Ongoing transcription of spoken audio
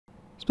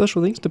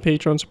Special thanks to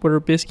Patreon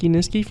supporter Bisky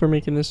Nisky for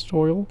making this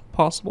tutorial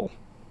possible.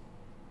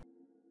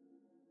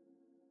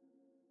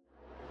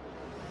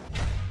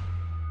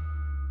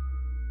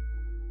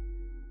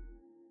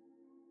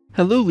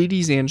 Hello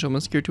ladies and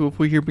gentlemen,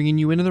 ZPro here bringing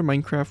you another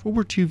Minecraft World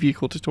War II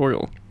vehicle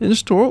tutorial. In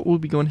this tutorial we'll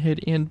be going ahead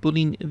and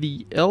building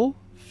the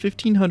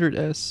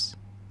L1500s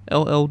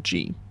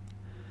LLG.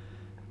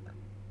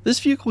 This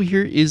vehicle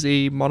here is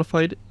a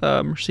modified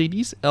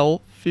Mercedes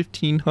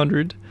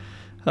L1500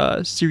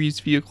 series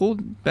vehicle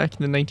back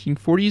in the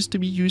 1940s to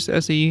be used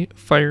as a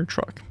fire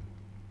truck.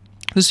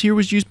 This here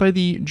was used by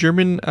the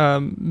German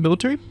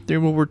military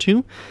during World War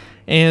II,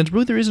 and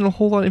really there isn't a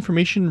whole lot of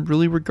information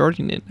really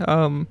regarding it.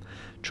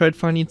 Tried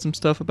finding some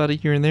stuff about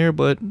it here and there,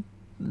 but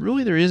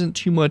really there isn't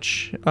too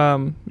much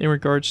in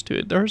regards to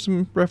it. There are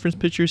some reference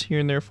pictures here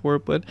and there for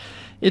it, but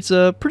it's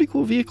a pretty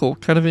cool vehicle,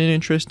 kind of an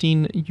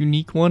interesting,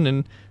 unique one,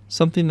 and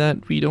something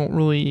that we don't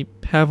really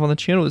have on the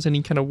channel is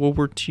any kind of World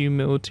War II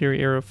military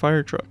era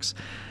fire trucks.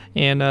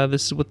 And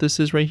this is what this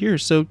is right here.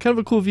 So kind of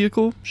a cool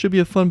vehicle. Should be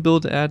a fun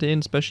build to add in,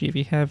 especially if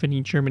you have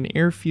any German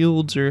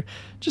airfields or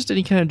just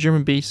any kind of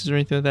German bases or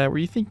anything like that where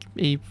you think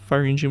a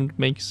fire engine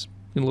makes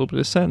a little bit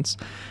of sense.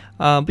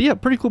 But yeah,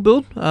 pretty cool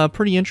build,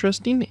 pretty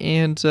interesting,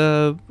 and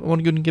I want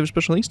to go and give a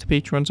special thanks to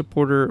Patreon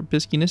supporter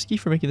Bisky Nisky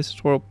for making this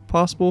tutorial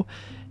possible.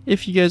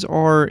 If you guys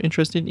are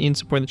interested in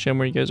supporting the channel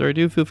where you guys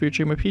already do, feel free to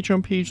check my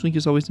Patreon page. Link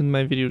is always in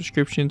my video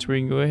descriptions, where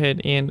you can go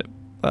ahead and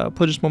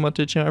pledge a small amount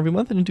to the channel every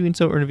month, and in doing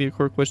so earn a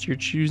vehicle request you're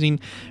choosing.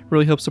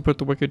 Really helps support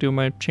the work I do on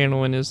my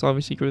channel and is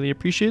obviously greatly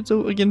appreciated.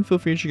 So again, feel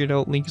free to check it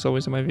out. Link is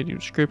always in my video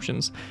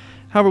descriptions.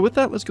 However, with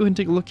that, let's go ahead and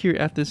take a look here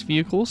at this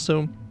vehicle.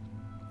 So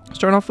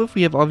starting off with,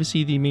 we have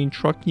obviously the main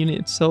truck unit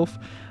itself,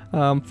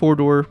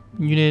 4-door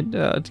unit.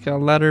 It's got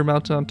a ladder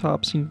mounted on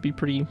top, seems to be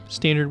pretty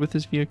standard with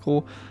this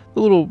vehicle. The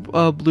little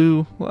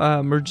blue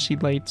emergency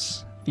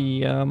lights,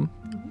 it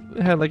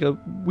had like a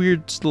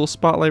weird little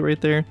spotlight right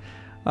there,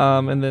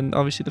 and then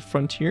obviously the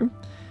front here,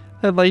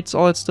 headlights,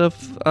 all that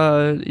stuff.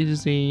 It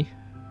is a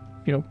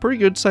pretty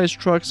good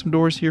sized truck, some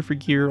doors here for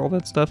gear, all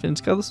that stuff, and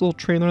it's got this little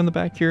trailer in the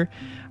back here.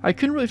 I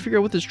couldn't really figure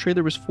out what this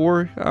trailer was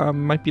for.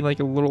 Might be like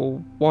a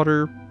little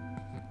water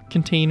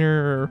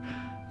container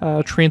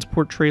or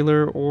transport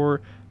trailer,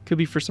 or could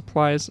be for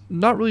supplies.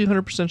 Not really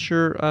 100%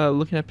 sure.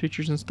 Looking at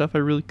pictures and stuff, I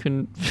really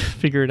couldn't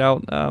figure it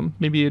out.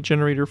 Maybe a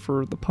generator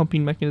for the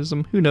pumping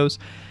mechanism, who knows.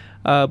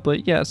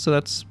 But yeah, so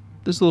that's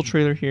this little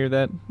trailer here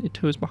that it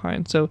tows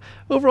behind. So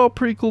overall,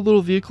 pretty cool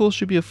little vehicle.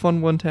 Should be a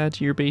fun one to add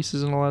to your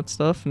bases and all that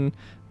stuff. And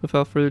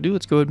without further ado,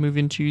 let's go ahead and move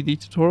into the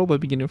tutorial by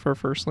beginning with our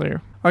first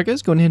layer. Alright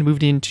guys, going ahead and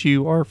moved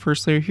into our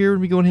first layer here,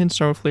 and we go ahead and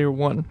start with layer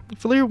 1.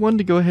 For layer 1,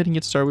 to go ahead and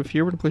get started with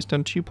here, we're going to place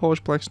down 2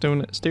 polished black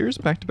stone stairs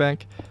back to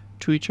back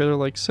to each other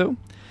like so.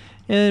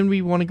 And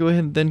we want to go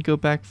ahead and then go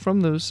back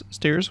from those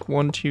stairs,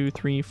 1, 2,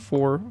 3,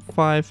 4,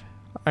 5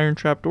 iron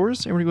trap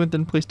doors, and we're going to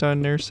then place down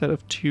another set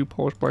of 2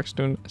 polished black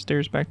stone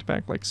stairs back to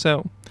back like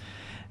so.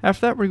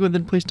 After that, we're going to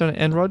then place down an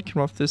end rod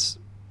coming off this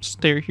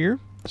stair here,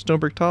 stone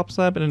brick top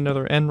slab, and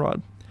another end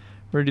rod.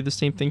 We're going to do the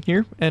same thing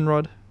here, end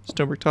rod,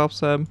 stone brick top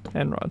slab,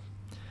 end rod.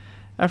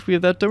 After we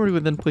have that done, we're going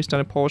to then place down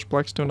a polished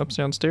black stone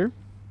upside down stair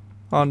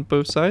on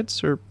both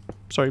sides, or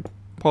sorry,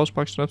 polished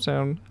black stone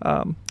upside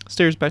down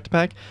stairs back to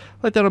back,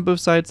 like that on both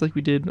sides like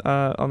we did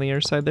on the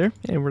other side there.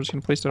 And we're just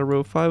going to place down a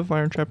row of 5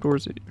 iron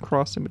trapdoors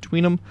across in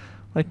between them,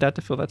 like that,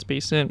 to fill that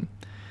space in.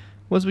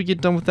 Once we get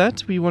done with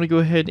that, we want to go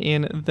ahead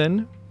and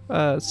then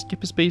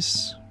skip a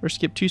space, or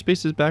skip 2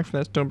 spaces back from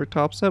that stone brick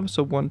top slab,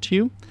 so 1,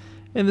 2.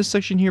 In this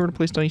section here, we're going to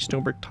place down a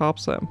stone brick top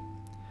slab.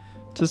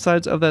 To the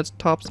sides of that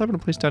top slab, we're going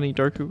to place down a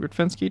dark oak wood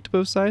fence gate to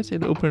both sides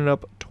and open it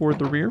up toward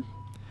the rear.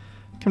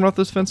 Coming off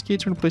those fence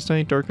gates, we're going to place down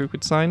a dark oak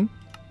wood sign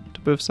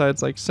to both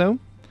sides like so.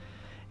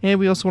 And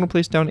we also want to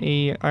place down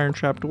a iron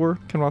trap door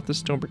coming off this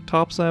stone brick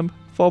top slab,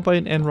 followed by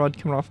an end rod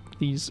coming off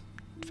these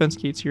fence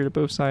gates here to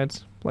both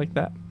sides like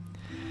that.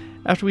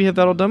 After we have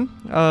that all done,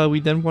 we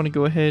then want to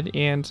go ahead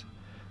and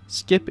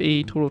skip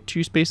a total of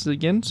 2 spaces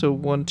again, so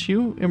 1, 2,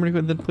 and we're going to go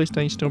ahead and then place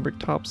down a stone brick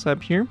top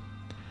slab here.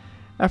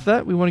 After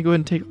that, we want to go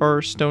ahead and take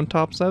our stone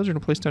top slabs. We're going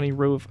to place down a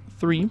row of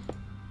 3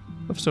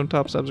 of stone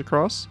top slabs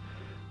across,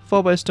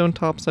 followed by a stone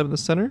top slab in the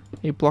center,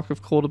 a block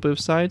of coal to both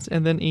sides,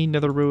 and then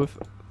another row of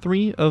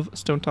 3 of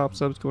stone top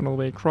slabs going all the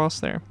way across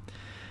there.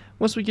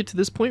 Once we get to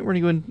this point, we're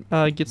going to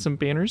go and get some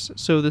banners.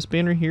 So this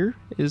banner here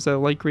is a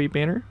light gray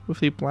banner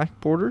with a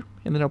black border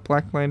and then a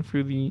black line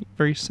through the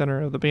very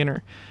center of the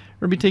banner.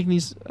 We're going to be taking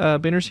these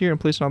banners here and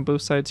placing on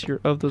both sides here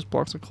of those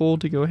blocks of coal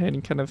to go ahead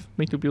and kind of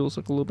make the wheels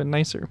look a little bit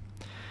nicer.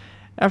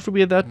 After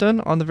we have that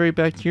done, on the very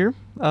back here,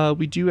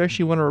 we do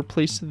actually want to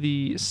replace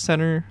the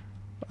center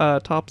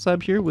top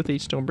slab here with a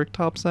stone brick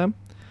top slab.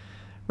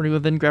 We're going to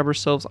then grab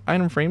ourselves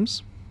item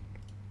frames,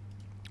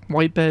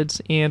 white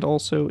beds, and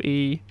also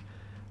a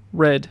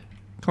red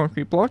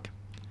concrete block.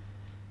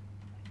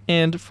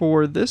 And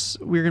for this,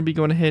 we're going to be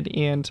going ahead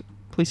and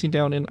placing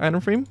down an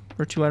item frame,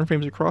 or 2 item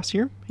frames across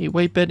here, a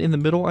white bed in the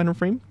middle item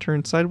frame,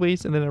 turned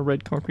sideways, and then a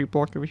red concrete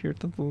block over here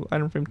to the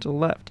item frame to the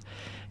left.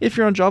 If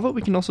you're on Java,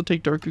 we can also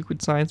take dark liquid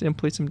signs and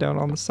place them down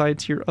on the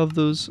sides here of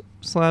those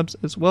slabs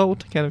as well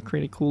to kind of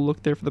create a cool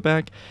look there for the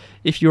back.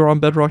 If you're on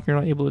Bedrock, you're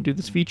not able to do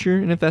this feature,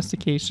 and if that's the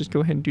case, just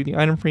go ahead and do the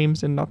item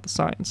frames and not the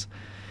signs.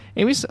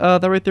 Anyways,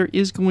 that right there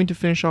is going to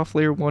finish off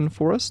layer 1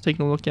 for us.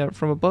 Taking a look at it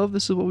from above,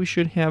 this is what we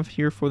should have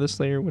here for this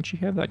layer once you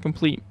have that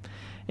complete.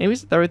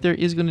 Anyways, that right there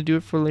is going to do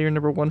it for layer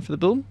number 1 for the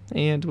build,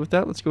 and with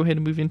that, let's go ahead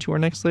and move into our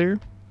next layer,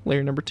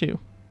 layer number 2.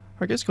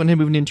 Alright guys, going ahead and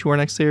moving into our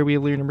next layer, we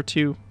have layer number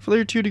 2. For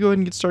layer 2, to go ahead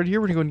and get started here,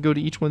 we're going to go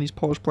to each one of these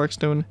polished black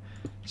stone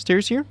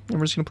stairs here, and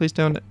we're just going to place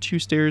down 2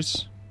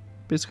 stairs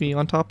basically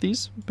on top of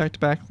these, back to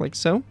back like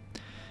so.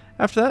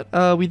 After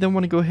that, we then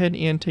want to go ahead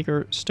and take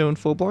our stone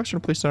full blocks. We're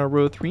going to place down our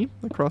row 3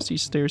 across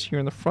these stairs here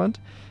in the front,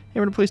 and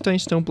we're going to place down a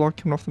stone block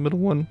coming off the middle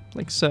one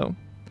like so.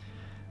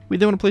 We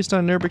then want to place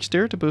down an air brick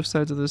stair to both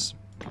sides of this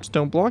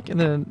stone block, and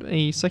then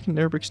a second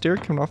air brick stair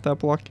coming off that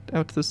block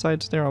out to the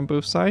sides there on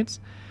both sides.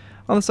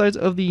 On the sides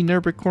of the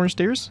nether brick corner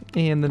stairs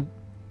and the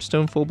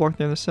stone full block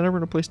there in the center, we're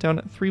going to place down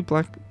 3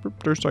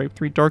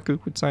 dark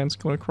liquid signs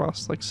going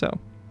across like so.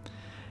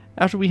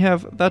 After we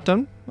have that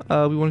done,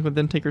 we want to go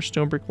then take our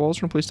stone brick walls.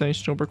 We're going to place down a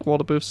stone brick wall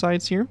to both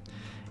sides here.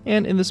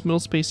 And in this middle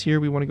space here,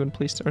 we want to go and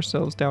place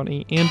ourselves down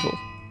an anvil.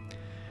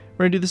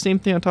 We're going to do the same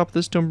thing on top of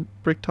this stone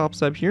brick top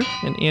slab here,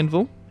 an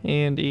anvil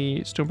and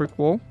a stone brick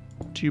wall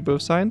to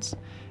both sides.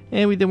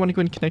 And we then want to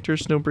go and connect our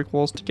stone brick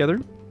walls together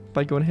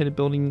by going ahead and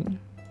building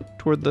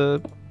toward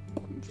the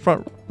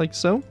front like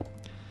so.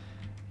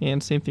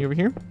 And same thing over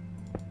here,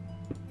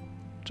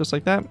 just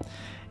like that.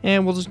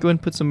 And we'll just go ahead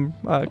and put some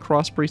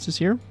cross braces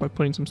here by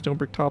putting some stone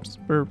brick tops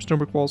or stone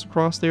brick walls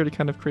across there to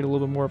kind of create a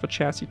little bit more of a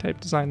chassis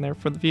type design there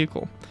for the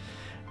vehicle.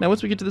 Now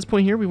once we get to this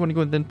point here, we want to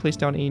go and then place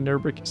down a nether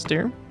brick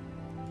stair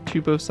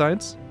to both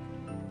sides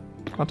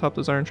on top of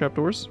those iron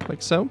trapdoors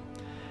like so.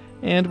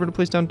 And we're going to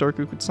place down dark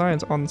liquid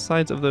signs on the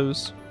sides of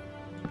those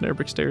nether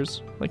brick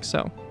stairs like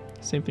so.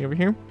 Same thing over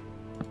here,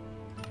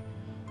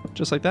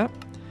 just like that.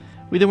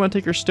 We then want to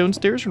take our stone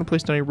stairs. We're going to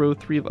place down a row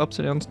 3 of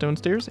upside down stone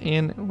stairs,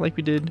 and like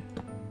we did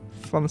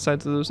on the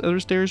sides of those other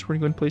stairs, we're going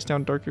to go and place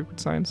down dark liquid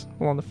signs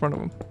along the front of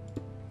them.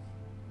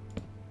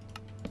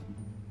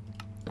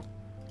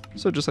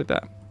 So just like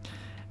that.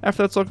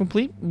 After that's all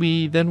complete,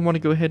 we then want to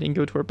go ahead and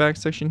go to our back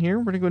section here.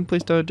 We're going to go and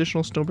place down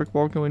additional stone brick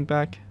wall going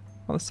back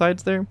on the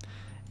sides there,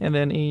 and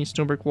then a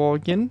stone brick wall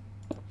again,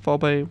 followed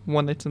by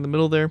one that's in the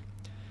middle there,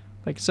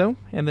 like so,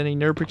 and then a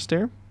nether brick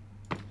stair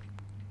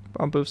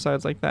on both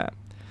sides like that.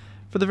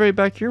 For the very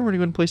back here, we're going to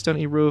go and place down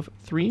a row of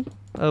 3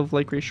 of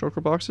light gray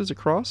shulker boxes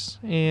across,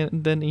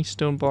 and then a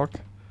stone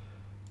block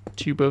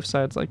to both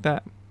sides like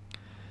that.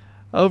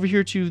 Over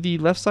here to the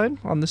left side,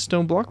 on this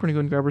stone block, we're going to go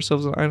and grab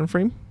ourselves an item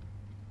frame.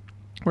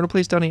 We're going to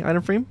place down an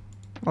item frame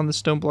on the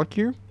stone block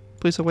here,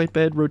 place a white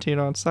bed, rotate it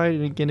on side,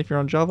 and again, if you're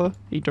on Java,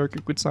 a dark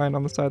liquid sign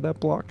on the side of that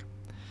block.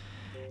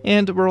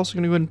 And we're also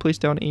going to go ahead and place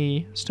down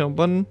a stone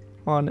button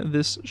on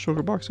this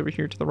shulker box over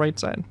here to the right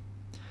side.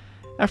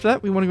 After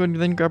that, we want to go and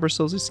then grab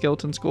ourselves a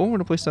skeleton skull. We're going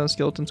to place down a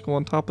skeleton skull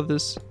on top of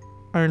this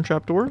iron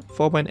trapdoor,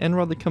 followed by an end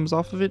rod that comes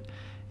off of it,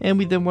 and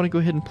we then want to go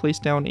ahead and place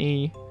down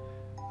a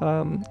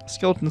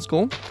skeleton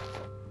skull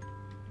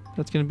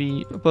that's going to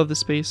be above the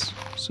space,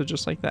 so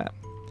just like that.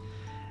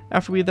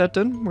 After we have that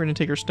done, we're going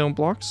to take our stone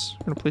blocks.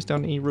 We're going to place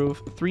down a row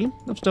of 3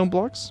 of stone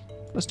blocks,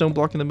 a stone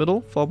block in the middle,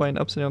 followed by an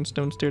upside down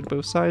stone stair to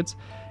both sides,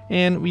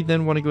 and we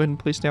then want to go ahead and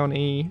place down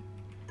a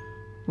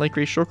light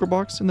gray shulker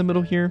box in the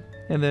middle here,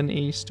 and then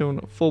a stone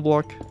full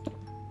block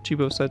to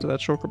both sides of that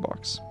shulker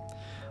box.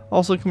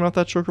 Also coming off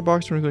that shulker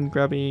box, we're going to go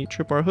ahead and grab a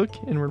tripwire hook,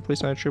 and we're going to place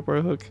down a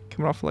tripwire hook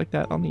coming off like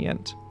that on the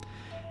end.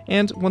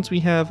 And once we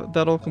have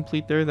that all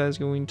complete there, that is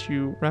going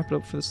to wrap it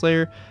up for this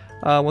layer.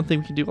 One thing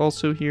we can do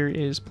also here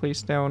is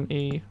place down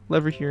a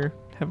lever here,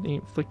 have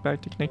it flick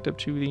back to connect up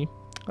to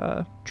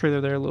the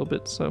trailer there a little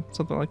bit, so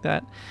something like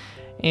that.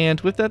 And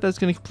with that, that's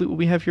going to complete what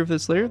we have here for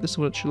this layer. This is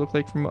what it should look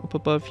like from up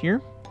above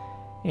here.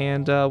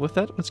 And with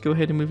that, let's go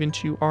ahead and move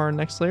into our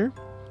next layer,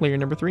 layer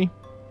number 3.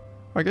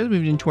 Alright guys,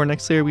 moving into our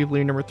next layer, we have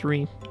layer number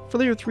 3. For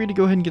layer 3, to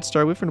go ahead and get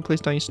started with, we're going to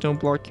place down a stone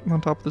block on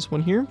top of this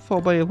one here,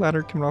 followed by a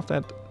ladder coming off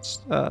that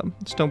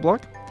stone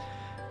block.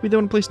 We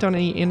then want to place down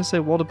an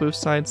andesite wall to both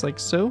sides like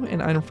so,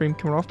 an item frame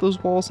coming off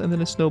those walls, and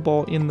then a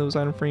snowball in those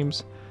item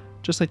frames,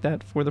 just like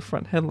that for the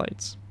front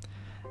headlights.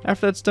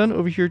 After that's done,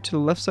 over here to the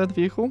left side of the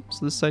vehicle,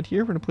 so this side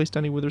here, we're going to place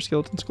down a wither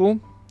skeleton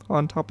skull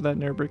on top of that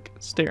nether brick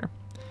stair.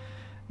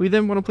 We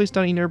then want to place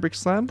down a nether brick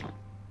slab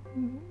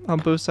on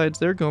both sides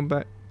there, going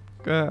back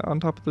on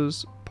top of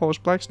those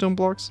polished black stone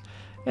blocks,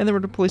 and then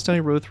we're going to place down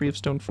a row 3 of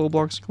stone full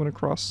blocks going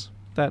across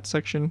that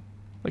section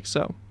like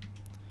so.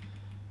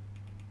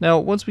 Now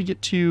once we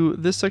get to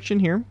this section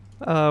here,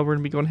 we're going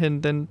to be going ahead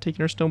and then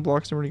taking our stone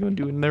blocks, and we're going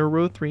to go and do another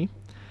row 3.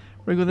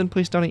 We're going to go then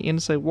place down an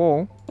andesite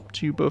wall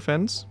to both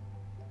ends.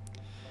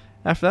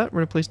 After that, we're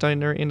going to place down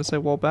another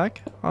andesite wall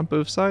back on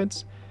both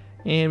sides,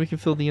 and we can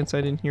fill the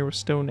inside in here with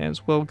stone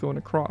as well going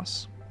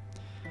across.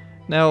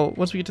 Now,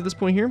 once we get to this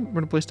point here, we're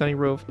going to place down a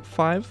row of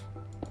 5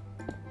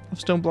 of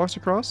stone blocks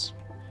across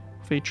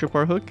with a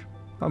tripwire hook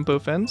on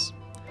both ends.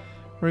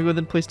 We're going to go ahead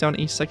and place down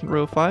a second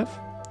row of 5,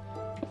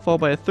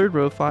 followed by a third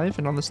row of 5,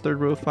 and on this third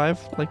row of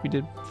 5, like we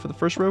did for the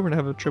first row, we're going to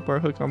have a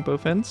tripwire hook on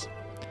both ends.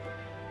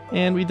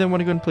 And we then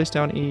want to go ahead and place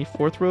down a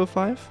fourth row of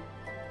 5.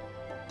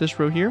 This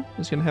row here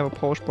is going to have a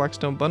polished black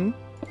stone button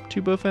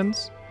to both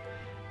ends.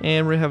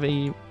 And we're going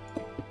to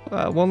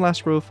have a one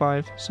last row of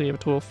 5, so you have a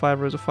total of 5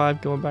 rows of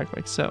 5 going back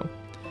like so.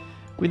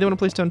 We then want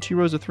to place down 2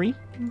 rows of 3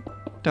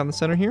 down the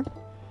center here.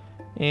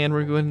 And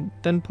we're going to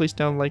then place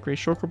down light gray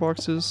shulker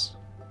boxes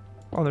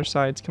on their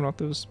sides coming off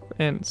those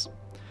ends.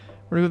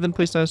 We're going to then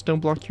place down a stone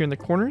block here in the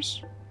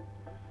corners.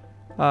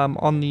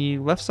 On the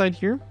left side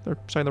here, or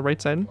sorry, the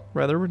right side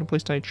rather, we're going to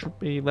place down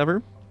a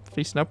lever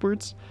facing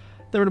upwards.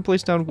 Then we're going to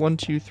place down 1,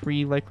 2,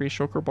 3 light gray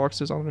shulker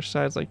boxes on their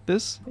sides like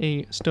this.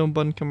 A stone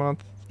button coming off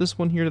this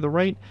one here to the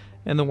right,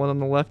 and the one on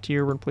the left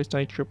here, we're going to place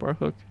down a tripwire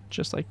hook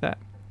just like that.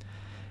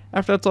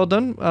 After that's all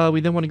done,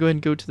 we then want to go ahead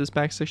and go to this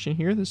back section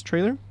here, this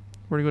trailer.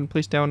 We're going to go ahead and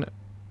place down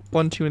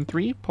 1, 2, and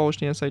 3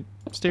 polished andesite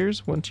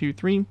stairs, 1, 2,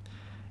 3,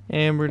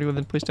 and we're going to go ahead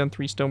and place down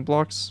 3 stone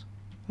blocks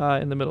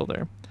in the middle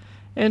there.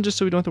 And just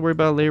so we don't have to worry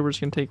about it later, we're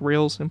just going to take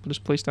rails and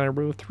just place down a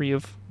row of 3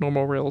 of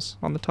normal rails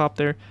on the top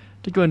there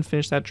to go ahead and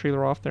finish that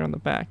trailer off there on the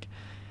back.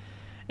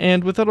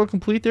 And with that all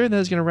complete there, that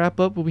is going to wrap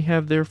up what we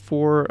have there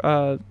for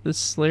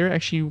this layer.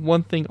 Actually,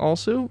 one thing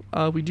also,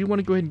 we do want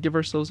to go ahead and give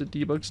ourselves a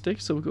debug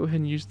stick, so we'll go ahead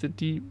and use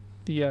the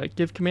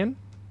give command,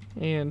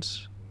 and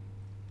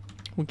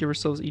we'll give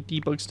ourselves a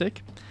debug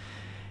stick.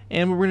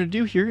 And what we're going to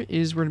do here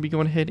is we're going to be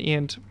going ahead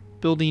and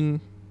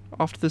building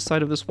off to the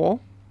side of this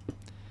wall.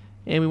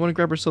 And we want to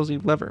grab ourselves a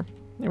lever.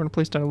 And we're going to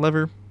place down a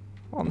lever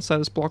on the side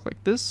of this block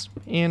like this.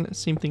 And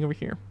same thing over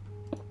here.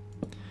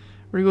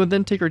 We're going to go and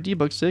then take our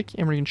debug stick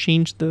and we're going to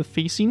change the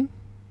facing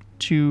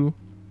to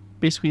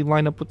basically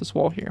line up with this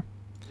wall here.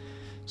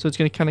 So it's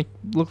going to kind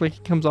of look like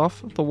it comes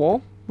off the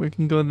wall. We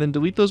can go and then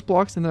delete those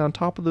blocks, and then on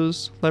top of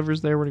those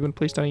levers there, we're going to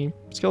place down a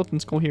skeleton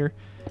skull here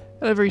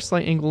at a very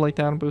slight angle like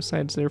that on both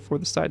sides there for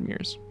the side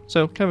mirrors.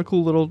 So kind of a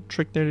cool little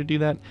trick there to do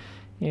that,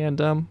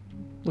 and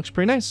looks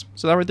pretty nice.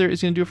 So that right there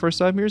is going to do it for our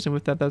side mirrors, and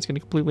with that, that's going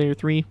to complete layer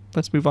 3.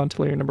 Let's move on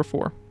to layer number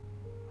 4.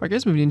 Alright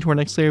guys, moving into our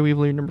next layer, we have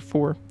layer number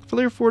 4. For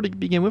layer 4, to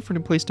begin with, we're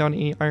going to place down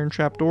a iron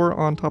trap door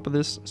on top of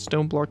this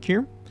stone block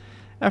here.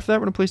 After that,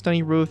 we're going to place down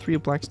a row of 3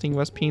 of black stained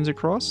glass panes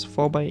across,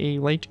 followed by a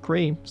light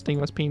gray stained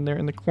glass pane there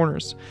in the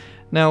corners.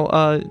 Now,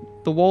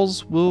 the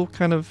walls will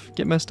kind of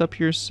get messed up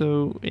here,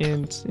 so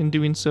and in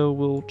doing so,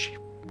 will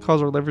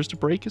cause our levers to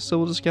break. So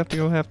we're just gonna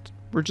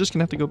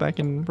have to go back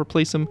and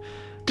replace them,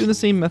 doing the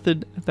same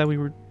method that we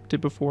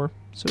did before.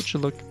 So it should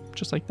look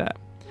just like that.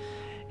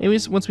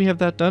 Anyways, once we have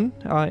that done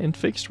and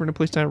fixed, we're gonna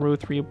place down a row of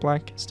 3 of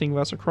black stained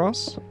glass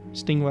across,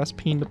 stained glass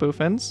pane to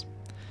both ends.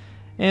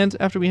 And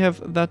after we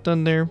have that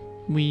done there,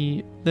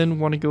 we then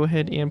want to go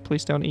ahead and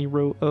place down a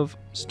row of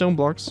stone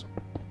blocks.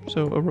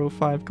 So a row of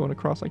 5 going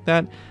across like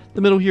that.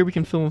 The middle here we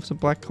can fill in with some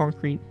black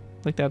concrete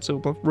like that. So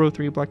row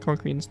 3 of black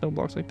concrete and stone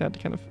blocks like that to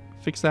kind of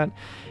fix that.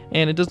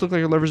 And it does look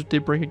like our levers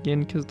did break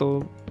again because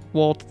the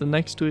wall to the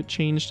next to it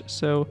changed.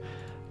 So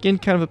again,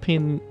 kind of a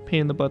pain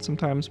in the butt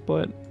sometimes,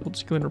 but we'll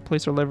just go ahead and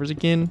replace our levers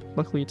again.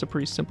 Luckily, it's a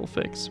pretty simple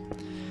fix.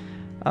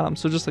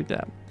 So just like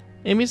that.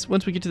 Anyways,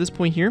 once we get to this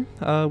point here,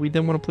 we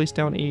then want to place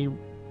down a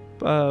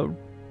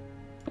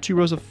 2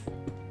 rows of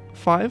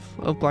 5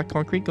 of black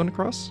concrete going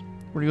across.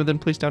 We're going to then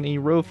place down a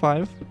row of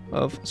 5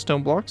 of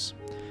stone blocks,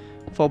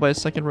 followed by a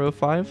second row of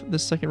 5.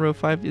 This second row of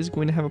 5 is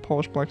going to have a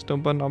polished black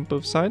stone button on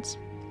both sides.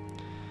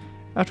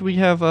 After we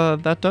have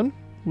that done,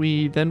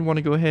 we then want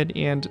to go ahead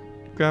and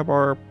grab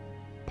our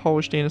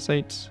polished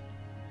andesite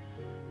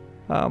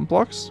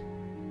blocks,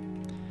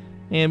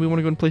 and we want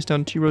to go and place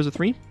down 2 rows of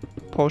 3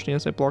 polished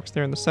andesite blocks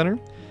there in the center.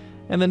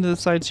 And then to the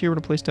sides here, we're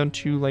going to place down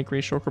 2 light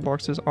gray shulker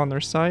boxes on their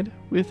side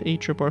with a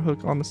tripwire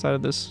hook on the side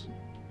of this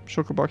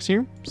shulker box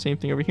here. Same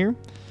thing over here.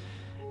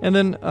 And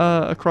then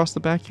across the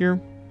back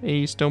here,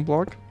 a stone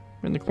block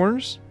in the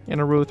corners and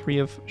a row of 3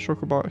 of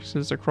shulker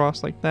boxes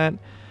across like that.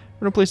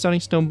 We're going to place down a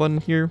stone button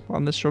here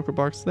on this shulker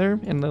box there,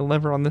 and the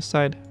lever on this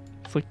side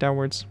flick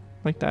downwards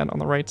like that on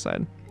the right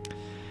side.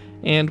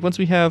 And once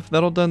we have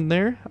that all done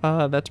there,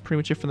 that's pretty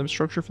much it for the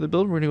structure for the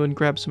build. We're going to go and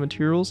grab some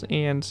materials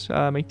and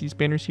make these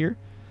banners here.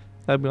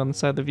 That'll be on the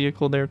side of the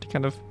vehicle there to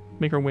kind of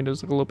make our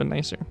windows look a little bit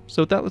nicer.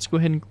 So with that, let's go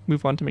ahead and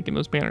move on to making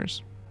those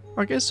banners.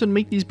 Alright guys, so to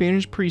make these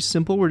banners pretty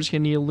simple, we're just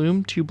going to need a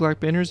loom, 2 black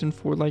banners, and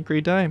 4 light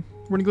gray dye.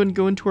 We're going to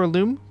go into our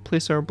loom,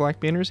 place our black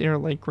banners in our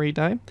light gray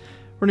dye.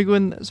 We're going to go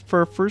in for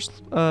our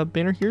first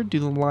banner here, do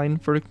the line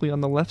vertically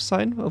on the left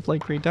side of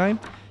light gray dye,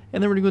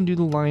 and then we're going to go and do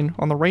the line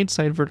on the right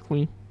side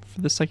vertically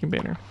for the second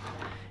banner.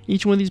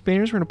 Each one of these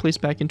banners we're going to place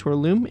back into our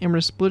loom, and we're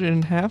going to split it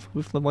in half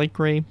with the light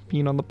gray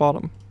being on the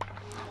bottom.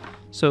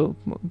 So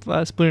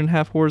split it in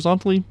half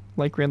horizontally,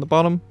 light gray on the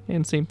bottom,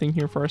 and same thing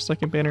here for our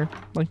second banner,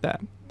 like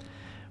that.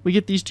 We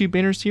get these 2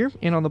 banners here,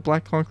 and on the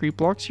black concrete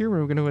blocks here, we're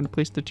going to go ahead and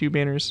place the 2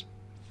 banners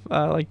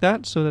like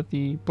that, so that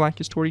the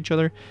black is toward each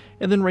other.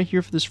 And then right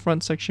here for this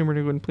front section, we're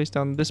going to go ahead and place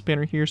down this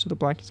banner here, so the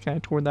black is kind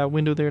of toward that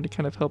window there to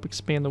kind of help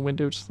expand the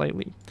window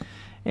slightly.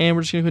 And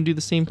we're just going to do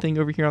the same thing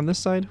over here on this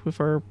side with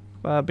our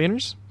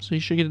banners. So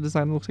you should get a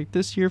design that looks like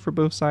this here for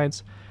both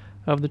sides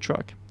of the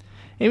truck.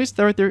 Anyways,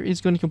 that right there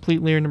is going to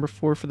complete layer number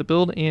 4 for the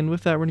build, and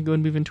with that we're going to go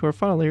and move into our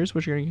final layers,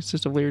 which are going to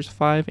consist of layers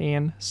 5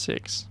 and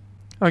 6.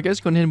 Alright guys,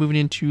 going ahead and moving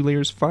into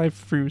layers 5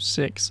 through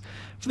 6.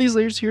 For these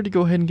layers here, to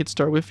go ahead and get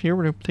started with here,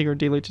 we're going to take our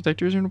daylight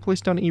detectors and we're going to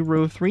place down a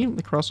row of 3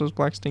 across those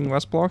black stained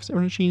glass blocks, and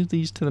we're going to change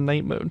these to the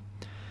night mode.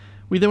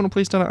 We then want to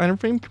place down an item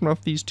frame coming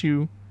off these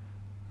two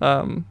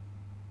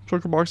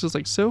shulker boxes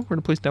like so. We're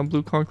going to place down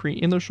blue concrete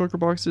in those shulker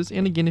boxes,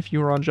 and again, if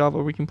you are on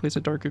Java, we can place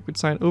a dark liquid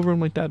sign over them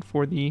like that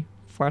for the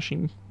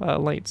flashing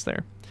lights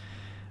there.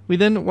 We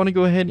then want to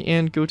go ahead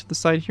and go to the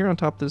side here on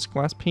top of this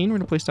glass pane. We're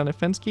going to place down a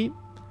fence gate,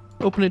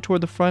 open it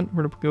toward the front.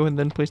 We're going to go ahead and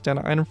then place down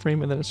an item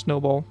frame and then a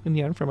snowball in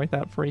the item frame like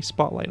that for a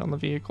spotlight on the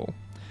vehicle.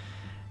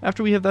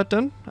 After we have that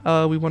done,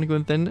 we want to go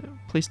and then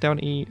place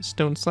down a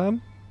stone slab.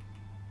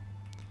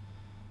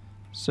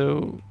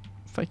 So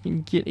if I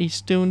can get a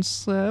stone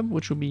slab,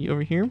 which will be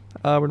over here,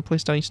 we're going to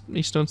place down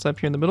a stone slab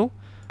here in the middle,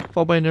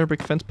 followed by another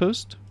brick fence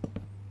post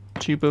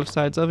to both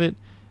sides of it.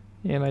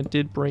 And I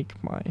did break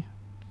my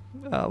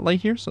light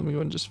here, so let me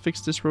go and just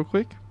fix this real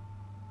quick.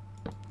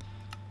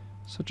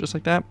 So just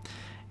like that.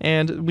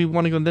 And we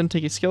want to go and then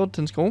take a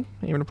skeleton skull, and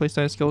we're going to place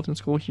down a skeleton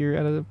skull here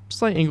at a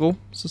slight angle,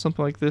 so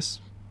something like this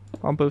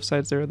on both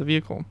sides there of the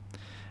vehicle.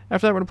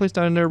 After that, we're going to place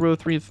down another row of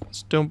 3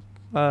 stone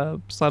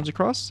slabs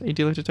across, a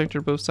daylight detector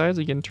to both sides,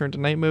 again turned to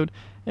night mode,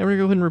 and we're going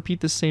to go ahead and repeat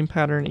the same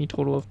pattern a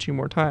total of 2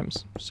 more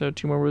times. So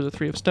 2 more rows of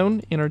 3 of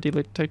stone, and our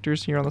daylight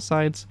detectors here on the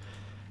sides,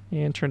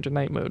 and turn to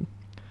night mode.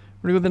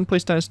 We're going to go then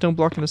place down a stone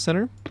block in the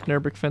center, another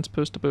brick fence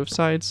post to both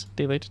sides,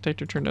 daylight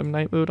detector turned to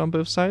night mode on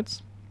both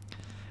sides.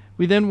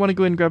 We then want to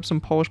go ahead and grab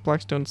some polished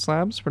black stone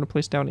slabs. We're going to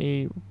place down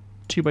a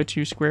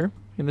 2x2 square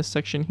in this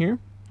section here,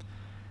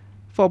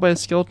 followed by a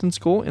skeleton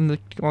skull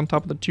on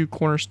top of the 2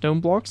 corner stone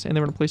blocks, and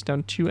then we're going to place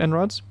down 2 end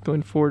rods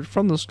going forward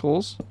from those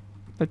skulls,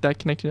 like that,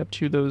 connecting up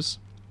to those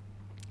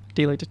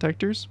daylight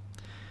detectors.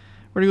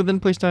 We're going to go then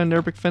place down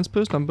another brick fence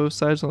post on both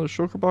sides of those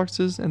shulker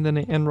boxes, and then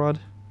an end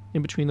rod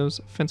in between those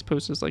fence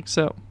posts like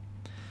so.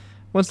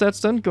 Once that's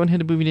done, go ahead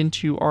and move it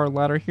into our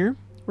ladder here.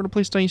 We're going to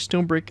place down a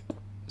stone brick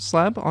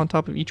slab on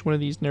top of each one of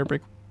these nether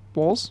brick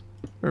walls,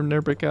 or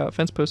nether brick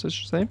fence posts I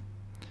should say.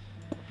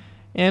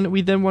 And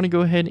we then want to go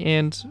ahead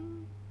and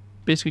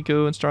basically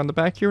go and start on the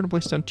back here. We're going to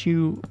place down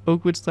 2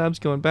 oak wood slabs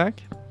going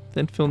back,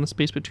 then fill in the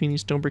space between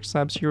these stone brick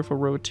slabs here with a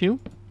row of 2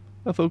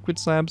 of oak wood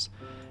slabs,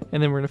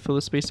 and then we're going to fill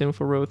the space in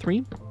with a row of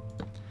 3.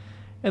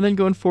 And then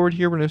going forward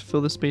here, we're going to fill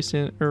the space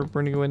in, or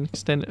we're going to go and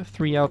extend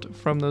 3 out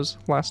from those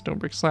last stone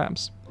brick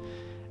slabs.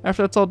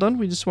 After that's all done,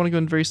 we just want to go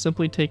and very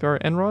simply take our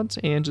end rods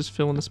and just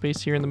fill in the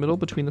space here in the middle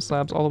between the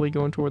slabs all the way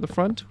going toward the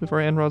front with our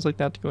end rods like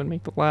that to go and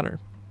make the ladder.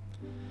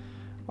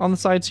 On the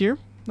sides here,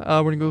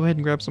 we're going to go ahead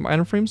and grab some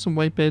item frames, some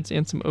white beds,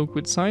 and some oak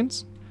wood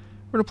signs.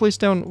 We're going to place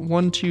down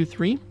 1, 2,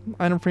 3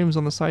 item frames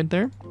on the side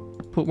there,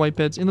 put white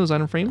beds in those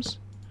item frames,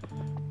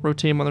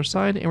 rotate them on their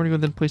side, and we're going to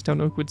go then place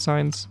down oak wood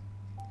signs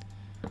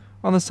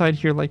on the side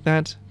here like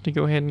that to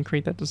go ahead and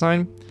create that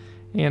design,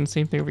 and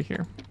same thing over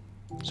here.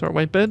 So our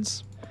white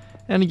beds.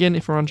 And again,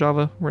 if we're on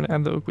Java, we're going to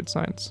add the oak wood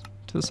signs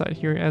to the side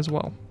here as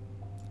well.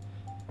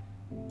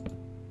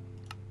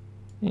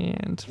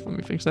 And let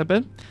me fix that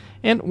bed.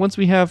 And once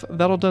we have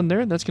that all done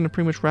there, that's going to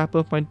pretty much wrap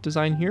up my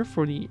design here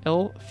for the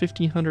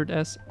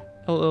L1500s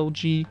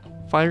LLG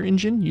fire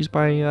engine used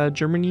by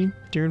Germany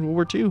during World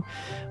War II.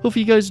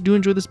 Hopefully you guys do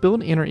enjoy this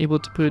build and are able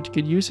to put it to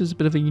good use. It's a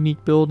bit of a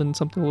unique build and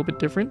something a little bit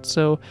different.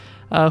 So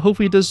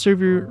hopefully it does serve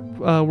your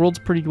worlds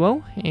pretty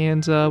well.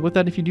 And with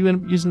that, if you do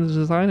end up using the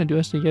design, I do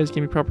ask that you guys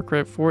give me proper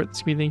credit for it. This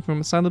can be anything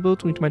from a sign of the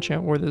build, link to my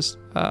channel, or this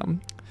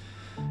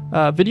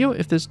video,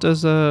 if this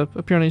does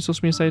appear on any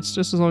social media sites,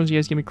 just as long as you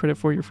guys give me credit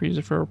for your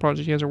free for a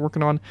project you guys are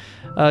working on.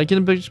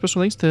 Again, big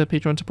special thanks to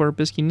Patreon supporter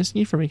Bisky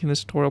Nisky for making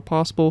this tutorial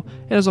possible,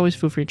 and as always,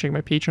 feel free to check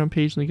my Patreon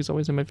page, link is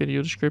always in my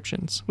video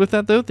descriptions. With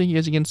that though, thank you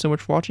guys again so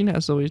much for watching.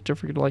 As always, don't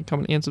forget to like,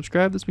 comment, and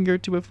subscribe. This has been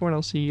Garrett2 before, and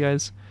I'll see you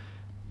guys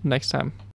next time.